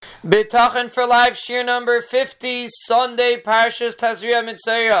Bitachon for Life, Shir number 50, Sunday, Parshas Tazria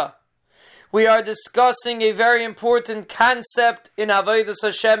Mitzayah. We are discussing a very important concept in Avodas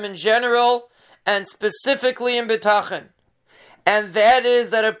Hashem in general, and specifically in Bitachon. And that is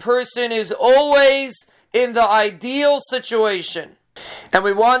that a person is always in the ideal situation. And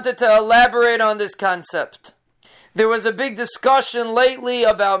we wanted to elaborate on this concept. There was a big discussion lately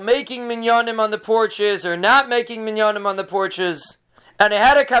about making minyanim on the porches or not making minyanim on the porches. And I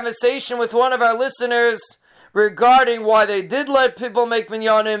had a conversation with one of our listeners regarding why they did let people make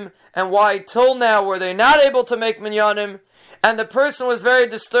minyanim and why till now were they not able to make minyanim. And the person was very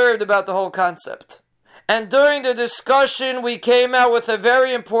disturbed about the whole concept. And during the discussion, we came out with a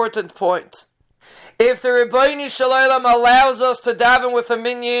very important point. If the Rebbeinu Shalom allows us to daven with a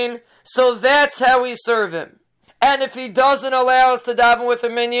minyan, so that's how we serve him. And if he doesn't allow us to daven with a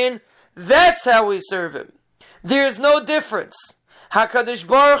minyan, that's how we serve him. There's no difference. HaKadosh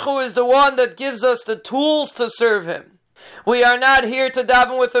Baruch Hu is the one that gives us the tools to serve him. We are not here to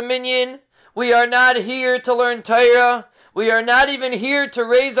daven with a minyan. We are not here to learn Torah. We are not even here to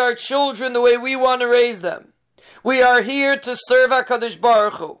raise our children the way we want to raise them. We are here to serve HaKadosh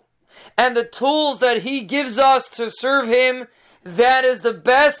Baruch Hu. And the tools that he gives us to serve him, that is the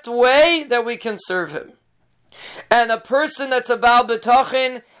best way that we can serve him. And a person that's a Baal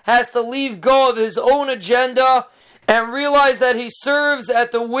B'tachon has to leave go of his own agenda and realize that he serves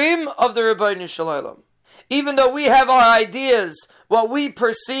at the whim of the Rebbeinu Shalom. Even though we have our ideas, what we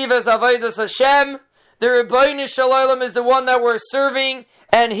perceive as Avodas Hashem, the Rebbeinu Shalom is the one that we're serving,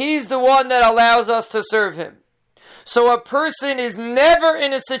 and he's the one that allows us to serve him. So a person is never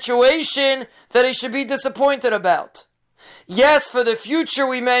in a situation that he should be disappointed about. Yes, for the future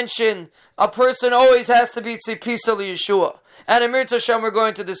we mentioned, a person always has to be tzipisa liyeshua. And in Mirza Hashem we're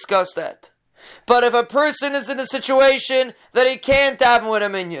going to discuss that. But if a person is in a situation that he can't daven with a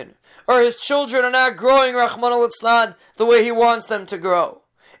minyan, or his children are not growing, Rahman al-Islan, the way he wants them to grow,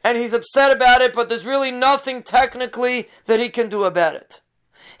 and he's upset about it, but there's really nothing technically that he can do about it,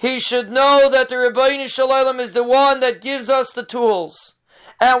 he should know that the Rebbeinu Shalom is the one that gives us the tools.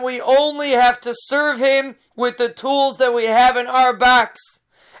 And we only have to serve him with the tools that we have in our box.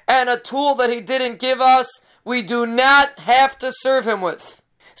 And a tool that he didn't give us, we do not have to serve him with.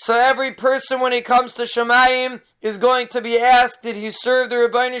 So every person when he comes to Shemayim is going to be asked, did he serve the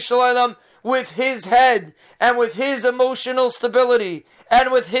Rebbeinu Shalom with his head and with his emotional stability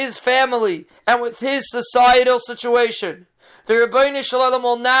and with his family and with his societal situation? The Rebbeinu Shalom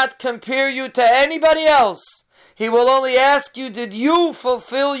will not compare you to anybody else. He will only ask you, did you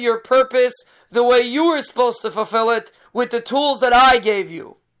fulfill your purpose the way you were supposed to fulfill it with the tools that I gave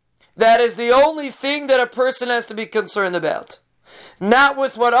you? That is the only thing that a person has to be concerned about. Not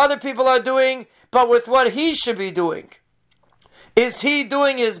with what other people are doing, but with what he should be doing. Is he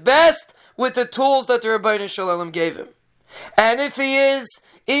doing his best with the tools that the Rebbeinu Shalom gave him? And if he is,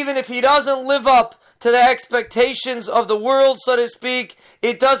 even if he doesn't live up to the expectations of the world, so to speak,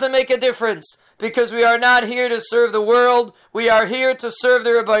 it doesn't make a difference. Because we are not here to serve the world, we are here to serve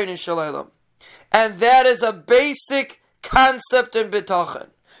the Rebbeinu Shalom. And that is a basic concept in Bitachon.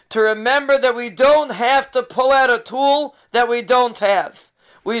 To remember that we don't have to pull out a tool that we don't have.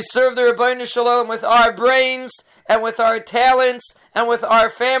 We serve the Rebbeinu Shalom with our brains, and with our talents, and with our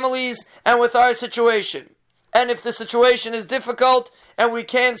families, and with our situation. And if the situation is difficult, and we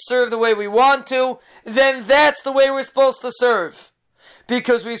can't serve the way we want to, then that's the way we're supposed to serve.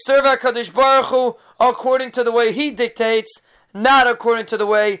 Because we serve HaKadosh Baruch Hu according to the way he dictates, not according to the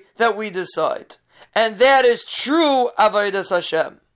way that we decide. And that is true Avodas Hashem.